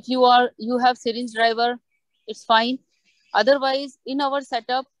 if you have syringe driver, it's fine. Otherwise, in our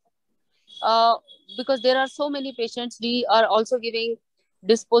setup, uh, because there are so many patients, we are also giving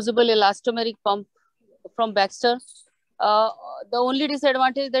disposable elastomeric pump from Baxter. Uh, the only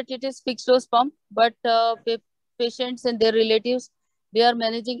disadvantage that it is fixed dose pump, but patients and their relatives, they are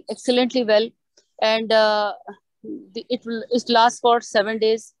managing excellently well, and it lasts for 7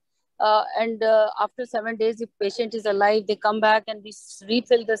 days. And after 7 days, if patient is alive, they come back and we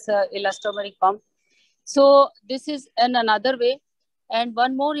refill this elastomeric pump. So this is another way. And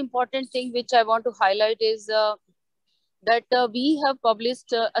one more important thing which I want to highlight is that we have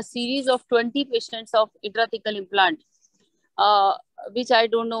published a series of 20 patients of intrathecal implant, uh, which I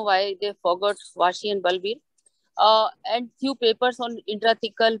don't know why they forgot Vashi and Balbir, and few papers on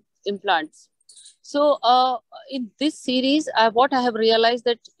intrathecal implants. So in this series, what I have realized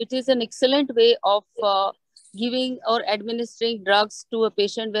that it is an excellent way of giving or administering drugs to a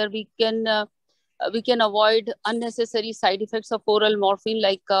patient where we can avoid unnecessary side effects of oral morphine.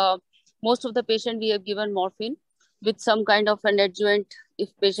 Like most of the patient, we have given morphine with some kind of an adjuvant if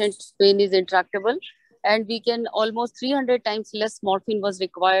patient's pain is intractable. And we can almost 300 times less morphine was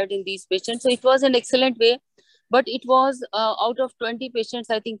required in these patients. So it was an excellent way. But it was out of 20 patients,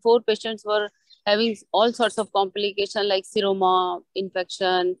 I think 4 patients were having all sorts of complications like seroma,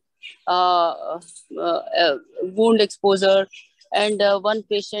 infection, uh, wound exposure, and one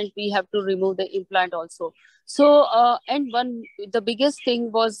patient we have to remove the implant also. So and the biggest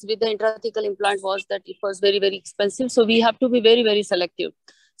thing was with the intrathecal implant was that it was very, very expensive. So we have to be very, very selective.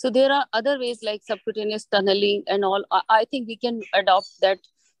 So there are other ways like subcutaneous tunneling and all. I think we can adopt that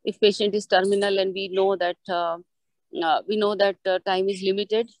if patient is terminal and we know that time is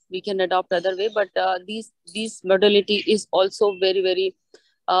limited, we can adopt other way. But these modality is also very, very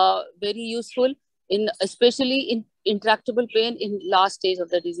very useful in especially in intractable pain in last stage of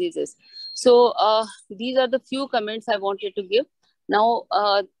the diseases. So these are the few comments I wanted to give. Now,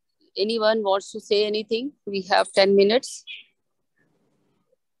 anyone wants to say anything? We have 10 minutes.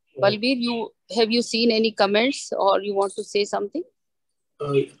 Balbir, have you seen any comments or you want to say something?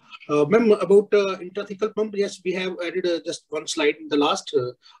 Ma'am, about intrathecal pump, yes, we have added just one slide in the last,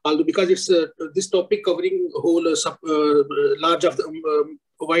 although because it's this topic covering whole large of the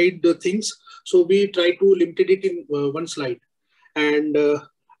wide things, so we try to limit it in one slide. And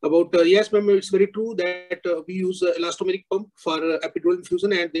about yes, ma'am, it's very true that we use elastomeric pump for epidural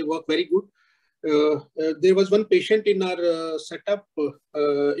infusion and they work very good. There was one patient in our setup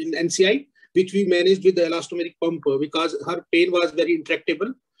in NCI, which we managed with the elastomeric pump because her pain was very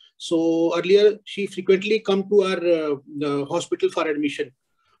intractable. So earlier, she frequently come to our hospital for admission.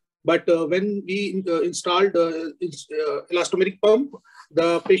 But when we installed elastomeric pump,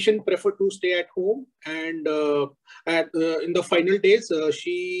 the patient preferred to stay at home. And in the final days,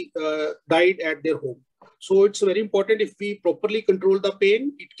 she died at their home. So it's very important if we properly control the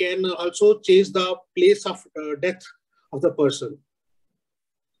pain, it can also change the place of death of the person.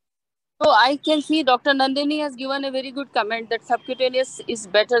 So I can see Dr. Nandini has given a very good comment that subcutaneous is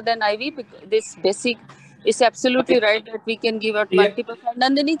better than IV. Because this basic is absolutely right that we can give out multiple.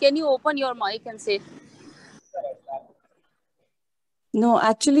 Nandini, can you open your mic and say? No,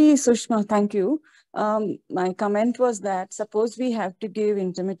 actually, Sushma, thank you. My comment was that suppose we have to give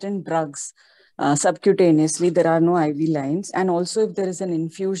intermittent drugs subcutaneously, there are no IV lines. And also if there is an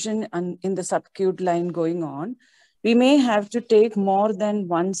infusion in the subcut line going on, we may have to take more than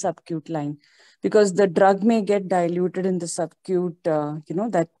one subcut line because the drug may get diluted in the subcut,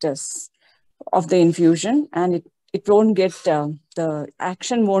 of the infusion, and it won't get, the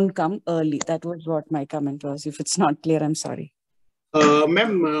action won't come early. That was what my comment was. If it's not clear, I'm sorry.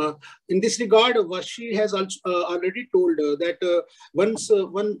 Ma'am, in this regard, Vashi has also already told that once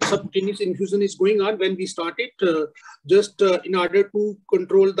one subcutaneous infusion is going on, when we start it, just in order to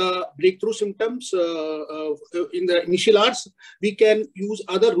control the breakthrough symptoms in the initial hours, we can use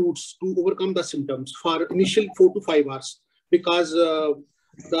other routes to overcome the symptoms for initial 4 to 5 hours, because the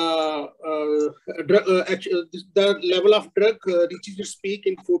level of drug reaches its peak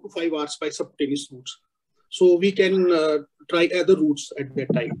in 4 to 5 hours by subcutaneous routes. So we can try other routes at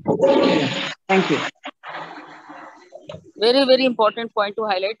that time. Thank you. Very, very important point to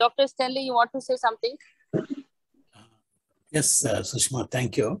highlight. Dr. Stanley, you want to say something? Yes, Sushma,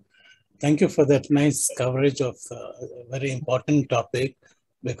 thank you. Thank you for that nice coverage of a very important topic,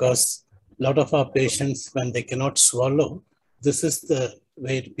 because a lot of our patients, when they cannot swallow, this is the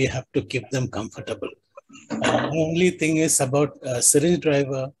way we have to keep them comfortable. The only thing is about syringe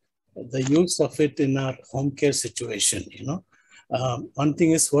driver. the use of it in our home care situation, you know. One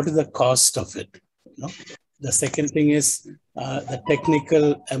thing is, what is the cost of it? You know? The second thing is the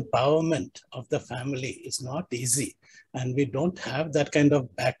technical empowerment of the family is not easy. And we don't have that kind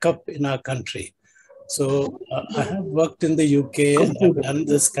of backup in our country. So I have worked in the UK and I've done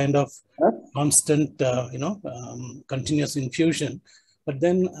this kind of constant, continuous infusion. But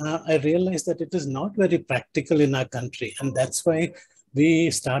then I realized that it is not very practical in our country. And that's why we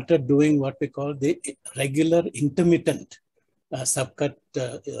started doing what we call the regular intermittent subcut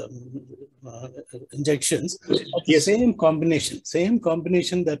injections of the same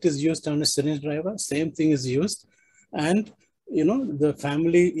combination that is used on a syringe driver, same thing is used. And, you know, the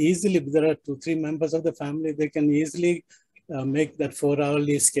family easily, there are 2-3 members of the family, they can easily make that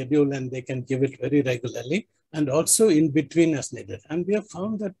 4-hourly schedule and they can give it very regularly and also in between as needed. And we have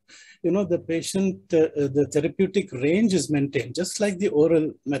found that, you know, the patient, the therapeutic range is maintained, just like the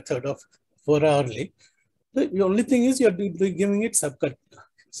oral method of 4-hourly. The only thing is you're giving it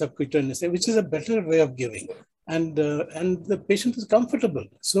subcutaneously, which is a better way of giving. And the patient is comfortable.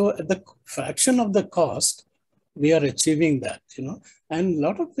 So at the fraction of the cost, we are achieving that, you know. And a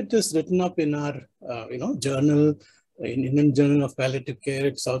lot of it is written up in our, journal, in Indian Journal of Palliative Care.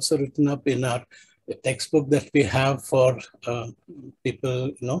 It's also written up in our textbook that we have for people,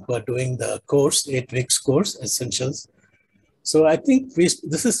 you know, who are doing the course, 8 weeks course, Essentials. So I think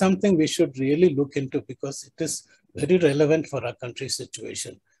this is something we should really look into because it is very relevant for our country's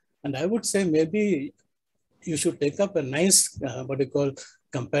situation. And I would say maybe you should take up a nice,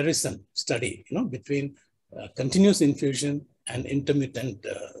 comparison study, you know, between continuous infusion and intermittent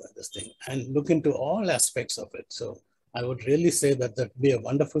this thing, and look into all aspects of it. So I would really say that that would be a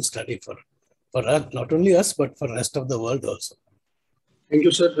wonderful study for us, not only us, but for the rest of the world also. Thank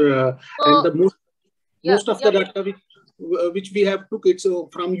you, sir. And the most of the data which we have took it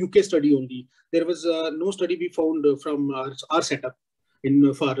from UK study only. There was no study we found from our setup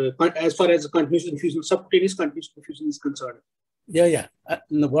as far as continuous infusion, subcutaneous continuous infusion is concerned. Yeah.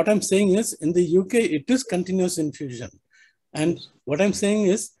 What I'm saying is, in the UK, it is continuous infusion. And what I'm saying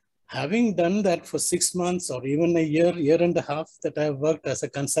is, having done that for 6 months or even a year and a half that I've worked as a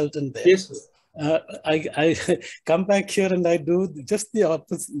consultant there, yes, I come back here and I do just the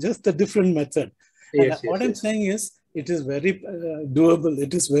opposite, just a different method. What I'm saying is, it is very doable.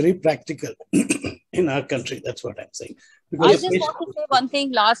 It is very practical in our country. That's what I'm saying. Because I just want to say one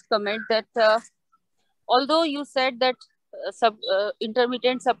thing, last comment, that although you said that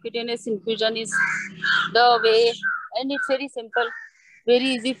intermittent subcutaneous infusion is the way, and it's very simple, very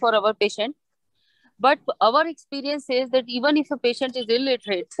easy for our patient. But our experience says that even if a patient is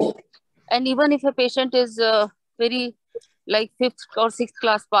illiterate, and even if a patient is very like 5th or 6th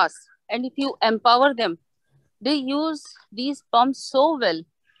class pass, and if you empower them, they use these pumps so well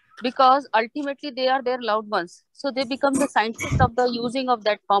because ultimately they are their loved ones. So they become the scientists of the using of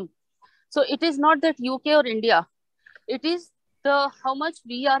that pump. So it is not that UK or India. It is how much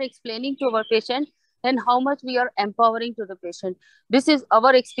we are explaining to our patient and how much we are empowering to the patient. This is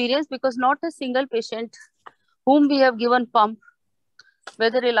our experience, because not a single patient whom we have given pump,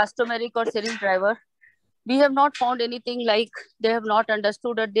 whether elastomeric or syringe driver, we have not found anything like they have not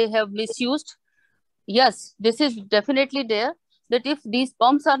understood or they have misused. Yes, this is definitely there, that if these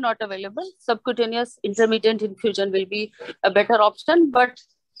pumps are not available, subcutaneous intermittent infusion will be a better option. But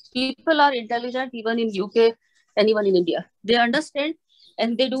people are intelligent, even in UK and even in India. They understand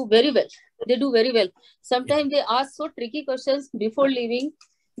and they do very well. They do very well. Sometimes they ask so tricky questions before leaving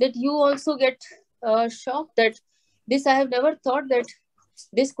that you also get shocked that this, I have never thought that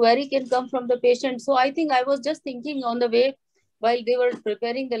this query can come from the patient. So I think I was just thinking on the way while they were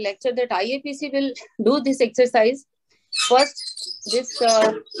preparing the lecture that IAPC will do this exercise. First, this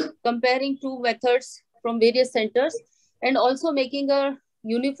comparing 2 methods from various centers and also making a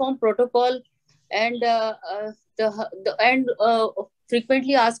uniform protocol and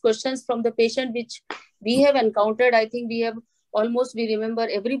frequently asked questions from the patient, which we have encountered. I think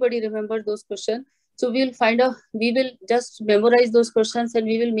everybody remember those questions. So we will just memorize those questions and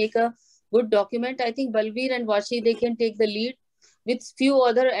we will make a good document. I think Balbir and Vashi, they can take the lead with few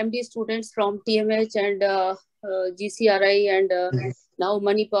other MD students from TMH and GCRI and now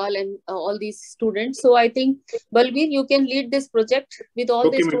Manipal and all these students. So I think, Balbir, you can lead this project with all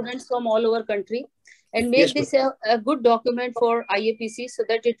the students from all over country and make this a good document for IAPC so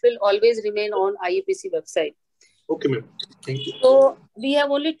that it will always remain on IAPC website. Okay, ma'am. Thank you. So we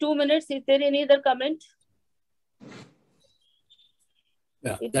have only 2 minutes. Is there any other comment?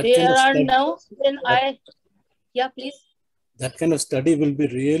 Yeah, if there are now, then please. That kind of study will be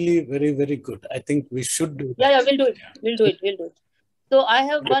really very, very good. I think we should do that. Yeah, we'll do it. We'll do it. So I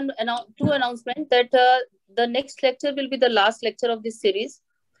have two announcements that the next lecture will be the last lecture of this series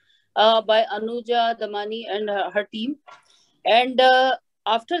by Anuja Damani and her team. And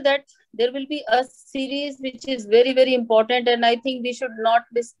after that, there will be a series which is very, very important. And I think we should not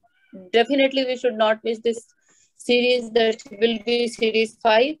miss, definitely we should not miss this series. That will be series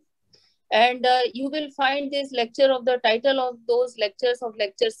 5. And you will find this lecture of the title of those lectures of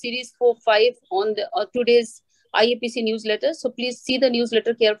lecture series 4-5 on the today's IAPC newsletter. So please see the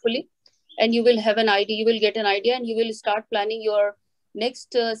newsletter carefully and you will have an idea, you will get an idea, and you will start planning your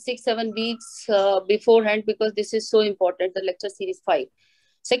next 6-7 weeks beforehand, because this is so important, the lecture series 5.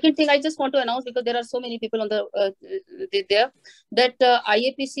 Second thing I just want to announce, because there are so many people on the there, that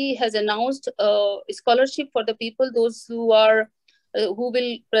IAPC has announced a scholarship for the people, those who are who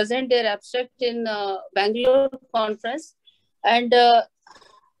will present their abstract in Bangalore conference, and the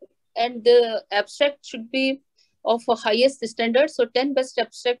abstract should be of a highest standard. So 10 best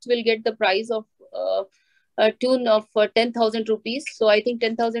abstracts will get the prize of a tune of 10,000 rupees. So I think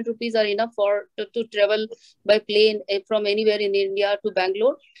 10,000 rupees are enough for to travel by plane from anywhere in India to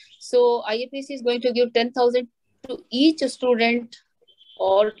Bangalore. So IAPC is going to give 10,000 to each student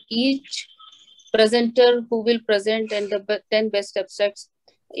or each presenter who will present, and the 10 best abstracts,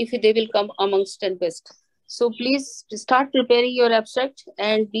 if they will come amongst 10 best. So please start preparing your abstract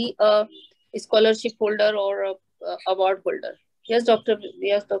and be a scholarship holder or a award holder. Yes, Dr.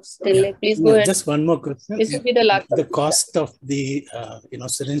 Stanley, please go ahead. Just one more question. This will be the last. The cost of the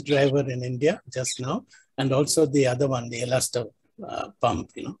syringe driver in India just now, and also the other one, the elasto pump.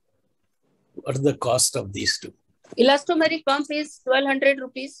 What is the cost of these two? Elastomeric pump is 1,200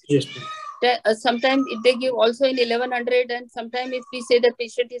 rupees. Yes. Sometimes if they give also in 1,100, and sometimes if we say the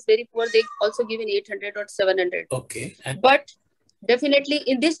patient is very poor, they also give in 800 or 700. Okay. But definitely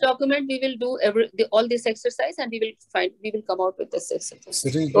in this document we will do all this exercise, and we will come out with this exercise.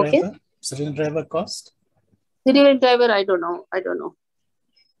 Syringe okay? driver? Syringe driver cost? Syringe driver, I don't know.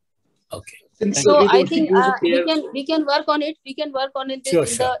 Okay. So I think we can work on it. We can work on it sure.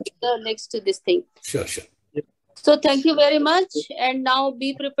 in the next this thing. Sure. So thank you very much. And now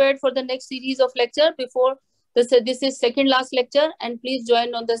be prepared for the next series of lecture. Before this is second last lecture, and please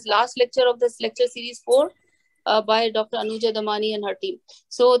join on this last lecture of this lecture series 4 by Dr. Anuja Damani and her team.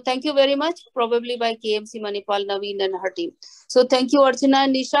 So thank you very much, probably by KMC Manipal, Naveen and her team. So thank you Archana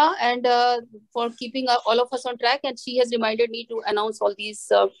and Nisha, and for keeping all of us on track. And she has reminded me to announce all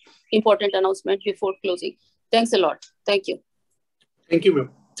these important announcements before closing. Thanks a lot. Thank you. Thank you,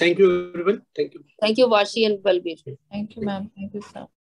 ma'am. Thank you, everyone. Thank you. Thank you, Vashi and Balbir. Thank you, ma'am. Thank you, sir.